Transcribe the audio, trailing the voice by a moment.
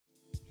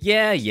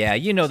Yeah,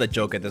 you know the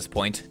joke at this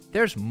point.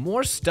 There's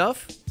more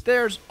stuff?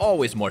 There's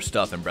always more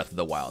stuff in Breath of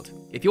the Wild.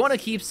 If you want to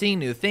keep seeing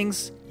new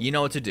things, you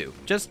know what to do.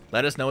 Just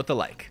let us know what to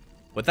like.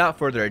 Without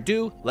further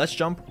ado, let's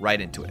jump right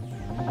into it.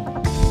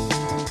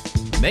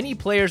 Many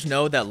players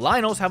know that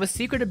Lynels have a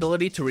secret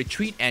ability to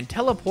retreat and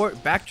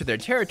teleport back to their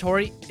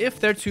territory if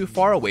they're too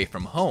far away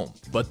from home.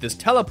 But this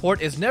teleport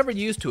is never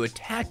used to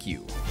attack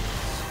you.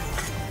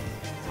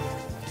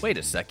 Wait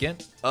a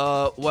second.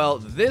 Well,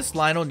 this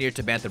Lynel near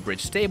to Bantha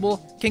Bridge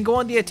Stable can go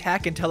on the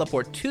attack and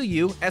teleport to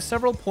you at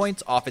several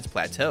points off its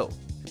plateau.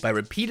 By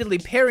repeatedly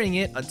parrying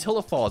it until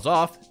it falls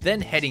off,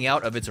 then heading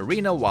out of its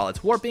arena while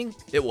it's warping,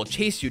 it will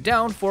chase you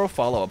down for a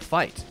follow-up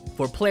fight.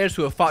 For players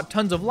who have fought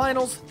tons of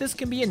Lynels, this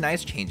can be a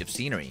nice change of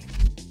scenery.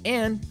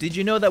 And did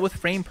you know that with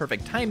frame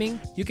perfect timing,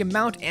 you can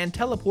mount and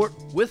teleport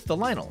with the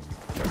Lynel?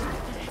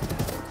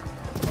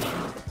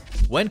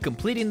 When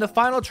completing the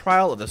final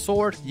trial of the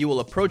sword, you will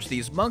approach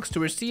these monks to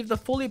receive the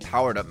fully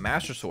powered up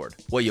Master Sword.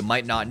 What you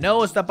might not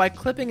know is that by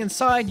clipping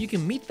inside, you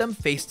can meet them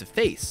face to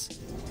face.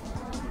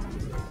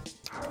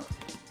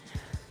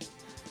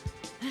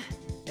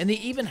 And they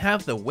even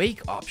have the wake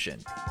option.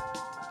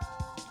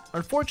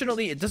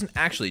 Unfortunately, it doesn't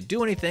actually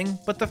do anything,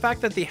 but the fact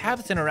that they have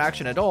this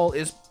interaction at all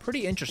is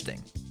pretty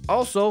interesting.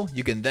 Also,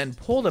 you can then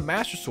pull the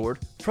Master Sword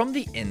from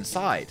the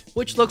inside,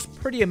 which looks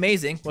pretty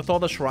amazing with all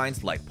the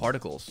shrine's light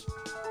particles.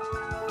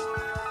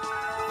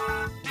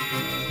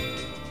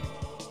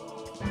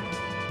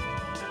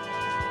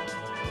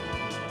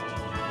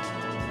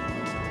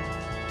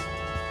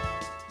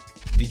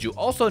 Did you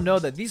also know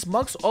that these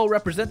monks all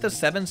represent the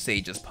 7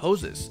 sages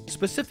poses,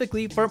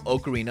 specifically from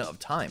Ocarina of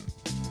Time?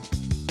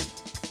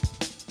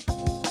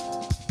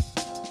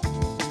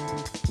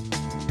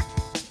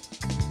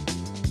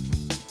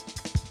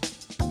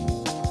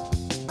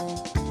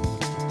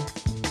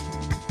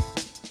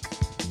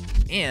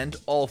 And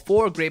all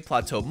 4 Great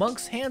Plateau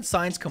monks' hand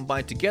signs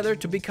combine together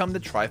to become the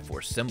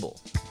Triforce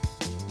symbol.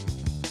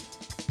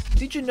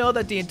 Did you know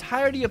that the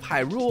entirety of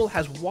Hyrule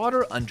has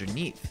water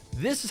underneath?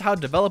 This is how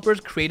developers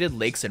created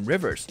lakes and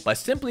rivers, by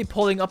simply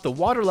pulling up the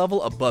water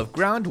level above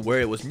ground where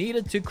it was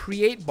needed to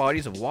create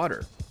bodies of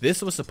water.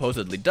 This was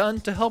supposedly done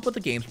to help with the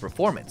game's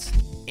performance.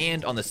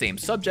 And on the same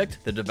subject,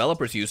 the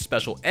developers used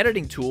special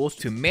editing tools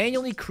to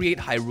manually create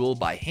Hyrule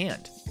by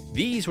hand.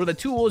 These were the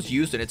tools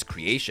used in its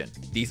creation.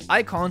 These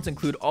icons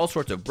include all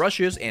sorts of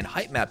brushes and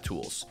Heightmap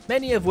tools,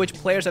 many of which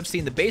players have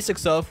seen the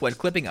basics of when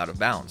clipping out of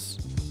bounds.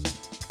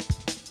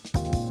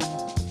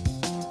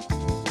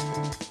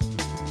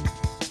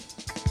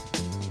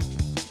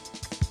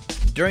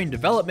 During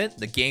development,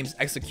 the game's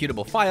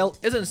executable file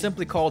isn't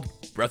simply called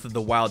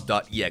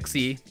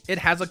breathofthewild.exe, it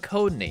has a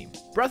code name.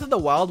 Breath of the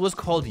Wild was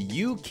called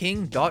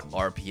uking.rpx,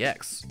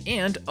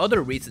 and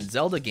other recent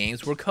Zelda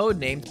games were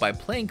codenamed by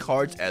playing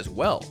cards as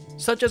well,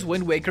 such as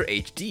Wind Waker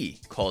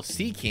HD, called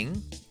Sea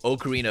King,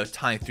 Ocarina of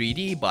Time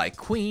 3D by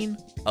Queen,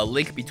 A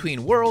Link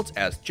Between Worlds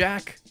as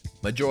Jack,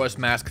 Majora's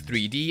Mask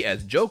 3D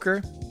as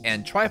Joker,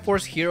 and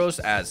Triforce Heroes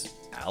as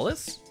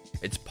Alice?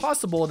 It's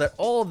possible that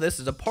all of this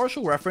is a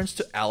partial reference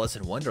to Alice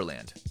in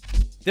Wonderland.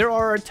 There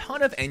are a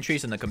ton of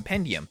entries in the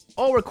compendium,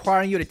 all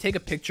requiring you to take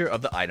a picture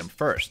of the item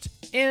first,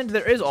 and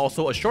there is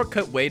also a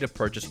shortcut way to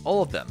purchase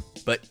all of them,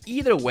 but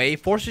either way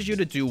forces you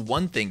to do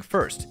one thing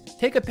first: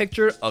 take a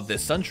picture of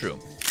this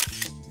sunshroom.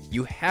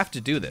 You have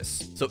to do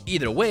this, so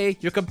either way,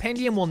 your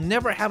compendium will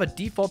never have a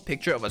default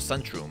picture of a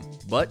sunshroom,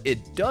 but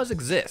it does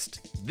exist.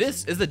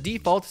 This is the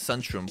default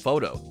sunshroom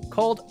photo,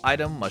 called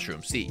Item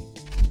Mushroom C.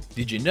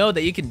 Did you know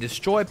that you can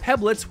destroy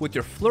Pebblets with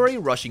your flurry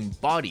rushing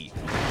body?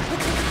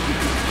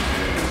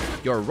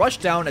 Your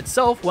rushdown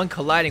itself when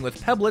colliding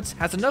with Pebblets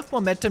has enough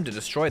momentum to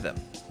destroy them.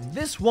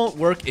 This won't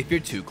work if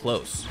you're too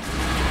close.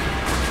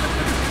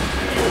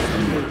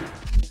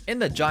 In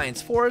the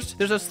Giant's Forest,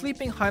 there's a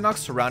sleeping Hinox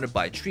surrounded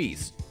by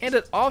trees, and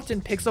it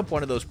often picks up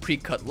one of those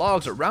pre-cut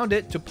logs around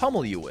it to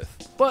pummel you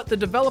with. But the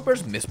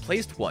developers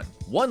misplaced one.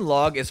 One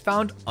log is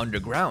found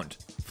underground,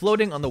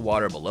 floating on the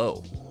water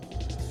below.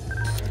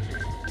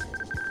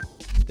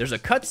 There's a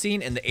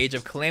cutscene in the Age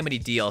of Calamity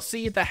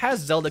DLC that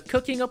has Zelda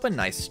cooking up a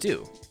nice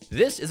stew.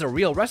 This is a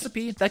real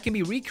recipe that can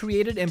be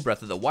recreated in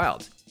Breath of the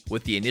Wild,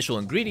 with the initial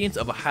ingredients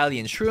of a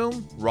Hylian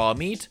shroom, raw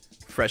meat,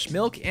 fresh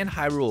milk, and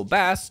Hyrule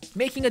bass,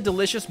 making a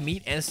delicious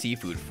meat and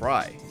seafood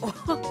fry.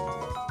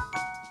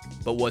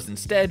 But was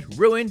instead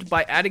ruined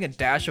by adding a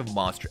dash of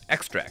monster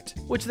extract,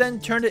 which then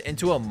turned it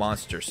into a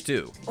monster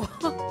stew.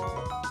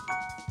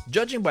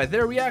 Judging by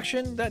their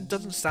reaction, that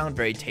doesn't sound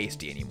very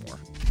tasty anymore.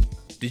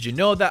 Did you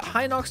know that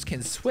Hinox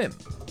can swim?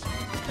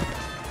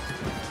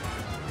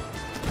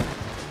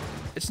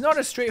 It's not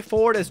as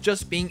straightforward as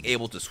just being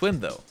able to swim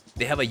though.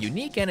 They have a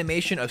unique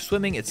animation of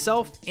swimming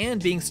itself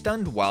and being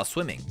stunned while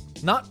swimming.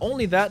 Not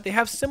only that, they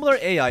have similar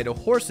AI to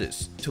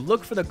horses, to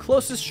look for the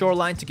closest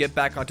shoreline to get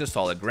back onto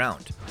solid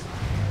ground.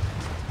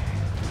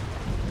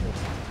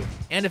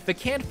 And if it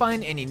can't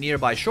find any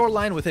nearby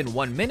shoreline within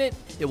 1 minute,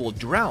 it will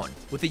drown,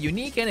 with a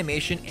unique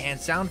animation and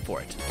sound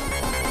for it.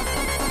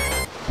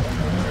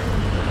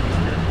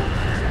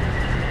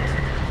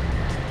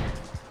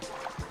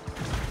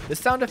 The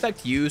sound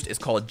effect used is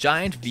called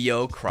Giant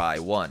VO Cry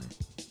 1.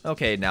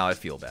 Okay, now I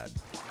feel bad.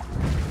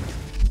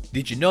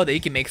 Did you know that you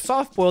can make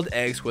soft-boiled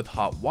eggs with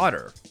hot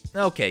water?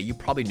 Okay, you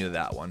probably knew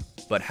that one.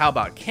 But how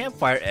about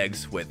campfire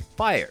eggs with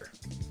fire?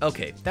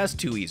 Okay, that's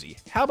too easy.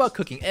 How about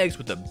cooking eggs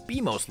with a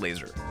BMOS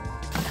laser?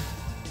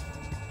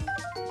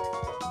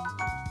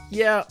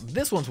 Yeah,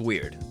 this one's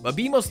weird. A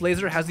BMOS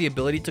laser has the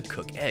ability to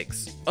cook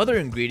eggs. Other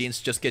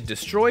ingredients just get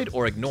destroyed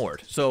or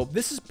ignored, so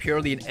this is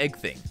purely an egg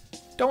thing.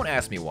 Don't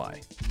ask me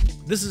why.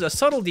 This is a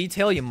subtle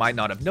detail you might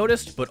not have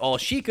noticed, but all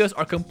Sheikahs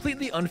are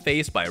completely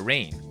unfazed by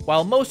rain.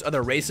 While most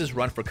other races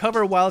run for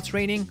cover while it's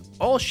raining,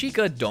 all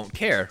Sheikah don't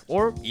care,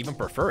 or even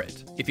prefer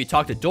it. If you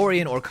talk to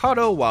Dorian or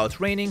Kato while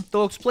it's raining,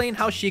 they'll explain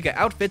how Sheikah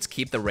outfits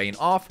keep the rain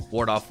off,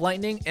 ward off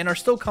lightning, and are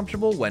still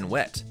comfortable when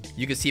wet.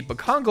 You can see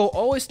Bakongo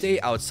always stay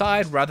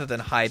outside rather than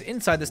hide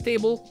inside the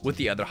stable with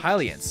the other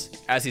Hylians,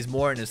 as he's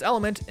more in his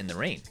element in the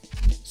rain.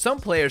 Some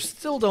players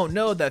still don't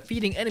know that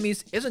feeding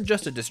enemies isn't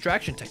just a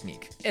distraction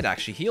technique, it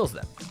actually heals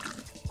them.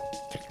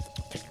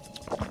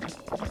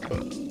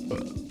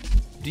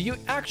 Do you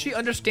actually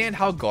understand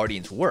how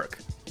Guardians work?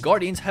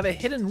 Guardians have a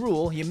hidden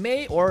rule you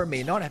may or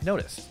may not have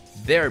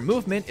noticed. Their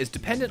movement is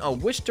dependent on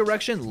which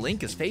direction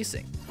Link is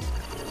facing.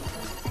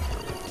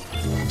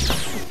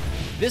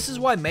 This is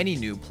why many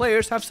new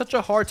players have such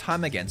a hard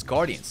time against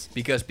Guardians,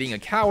 because being a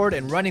coward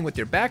and running with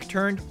your back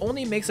turned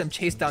only makes them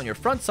chase down your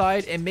front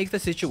side and make the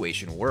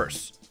situation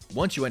worse.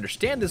 Once you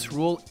understand this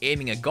rule,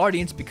 aiming at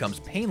Guardians becomes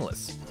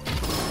painless.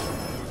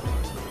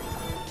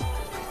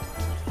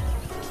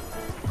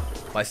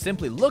 By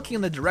simply looking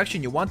in the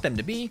direction you want them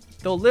to be,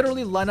 they'll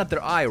literally line up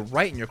their eye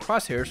right in your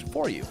crosshairs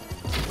for you.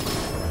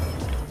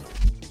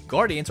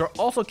 Guardians are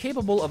also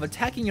capable of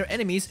attacking your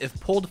enemies if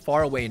pulled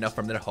far away enough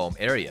from their home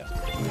area.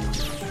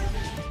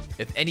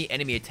 If any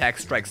enemy attack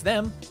strikes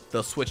them,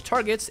 they'll switch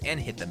targets and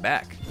hit them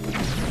back.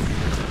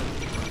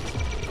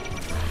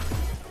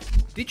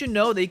 Did you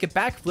know that you can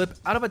backflip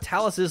out of a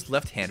Talus's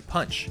left-hand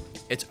punch?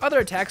 Its other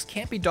attacks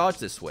can't be dodged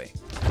this way.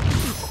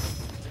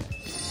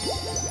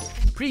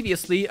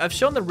 Previously, I've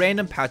shown the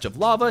random patch of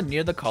lava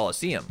near the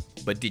Colosseum,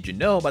 but did you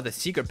know about the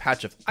secret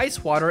patch of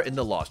ice water in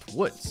the Lost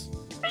Woods?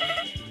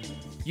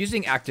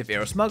 Using active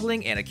arrow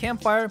smuggling and a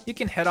campfire, you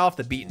can head off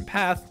the beaten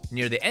path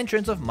near the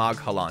entrance of Mag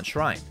Halan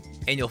Shrine,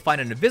 and you'll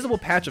find an invisible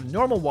patch of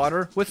normal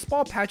water with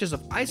small patches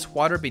of ice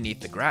water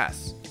beneath the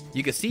grass.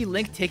 You can see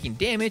Link taking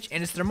damage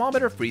and his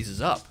thermometer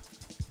freezes up.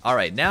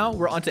 Alright, now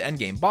we're onto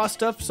endgame boss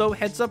stuff, so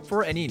heads up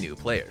for any new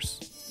players.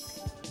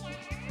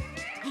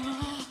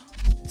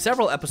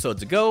 Several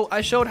episodes ago,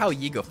 I showed how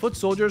Yiga foot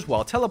soldiers,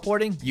 while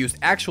teleporting, used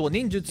actual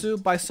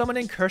ninjutsu by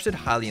summoning cursed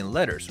Hylian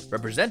letters,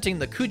 representing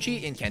the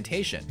Kuji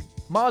incantation.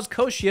 Maz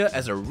Koshia,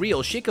 as a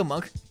real Sheikah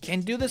monk,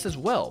 can do this as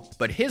well,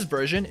 but his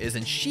version is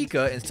in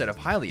Sheikah instead of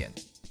Hylian.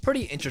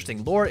 Pretty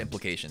interesting lore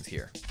implications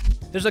here.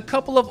 There's a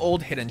couple of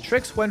old hidden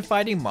tricks when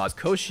fighting Maz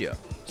Koshia,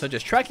 such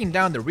as tracking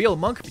down the real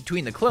monk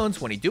between the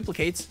clones when he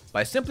duplicates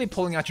by simply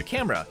pulling out your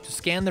camera to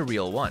scan the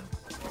real one.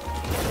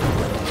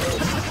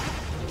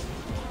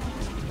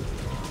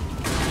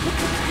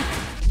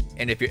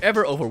 And if you're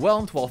ever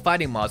overwhelmed while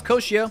fighting Maz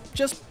Koshia,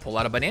 just pull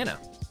out a banana.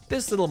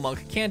 This little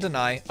monk can't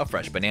deny a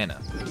fresh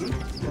banana.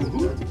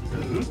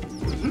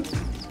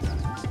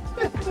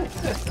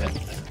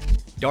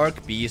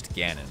 Dark Beast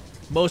Ganon.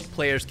 Most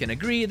players can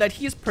agree that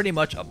he's pretty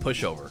much a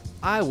pushover.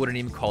 I wouldn't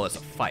even call this a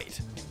fight.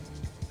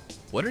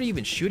 What are you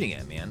even shooting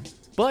at, man?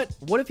 But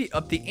what if you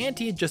up the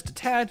ante just a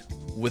tad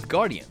with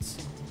Guardians?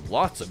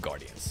 Lots of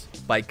Guardians.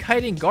 By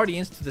kiting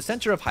Guardians to the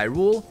center of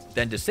Hyrule,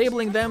 then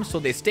disabling them so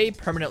they stay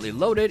permanently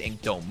loaded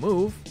and don't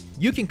move,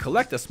 you can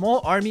collect a small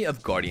army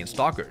of Guardian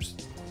Stalkers.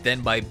 Then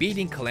by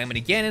beating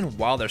Calamity Ganon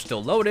while they're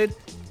still loaded,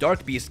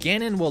 Dark Beast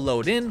Ganon will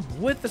load in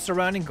with the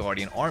surrounding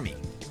Guardian army.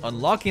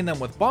 Unlocking them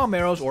with bomb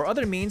arrows or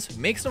other means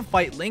makes them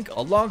fight Link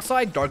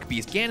alongside Dark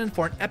Beast Ganon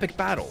for an epic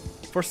battle.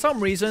 For some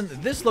reason,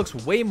 this looks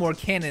way more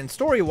canon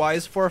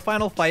story-wise for a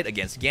final fight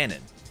against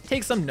Ganon.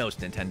 Take some notes,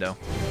 Nintendo.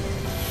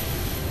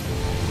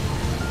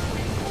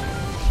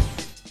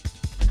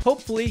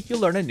 Hopefully,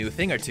 you'll learn a new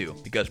thing or two,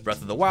 because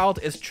Breath of the Wild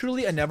is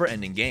truly a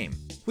never-ending game.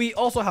 We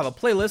also have a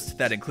playlist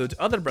that includes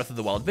other Breath of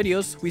the Wild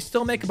videos we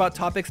still make about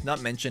topics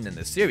not mentioned in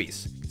this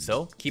series,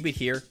 so keep it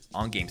here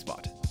on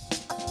GameSpot.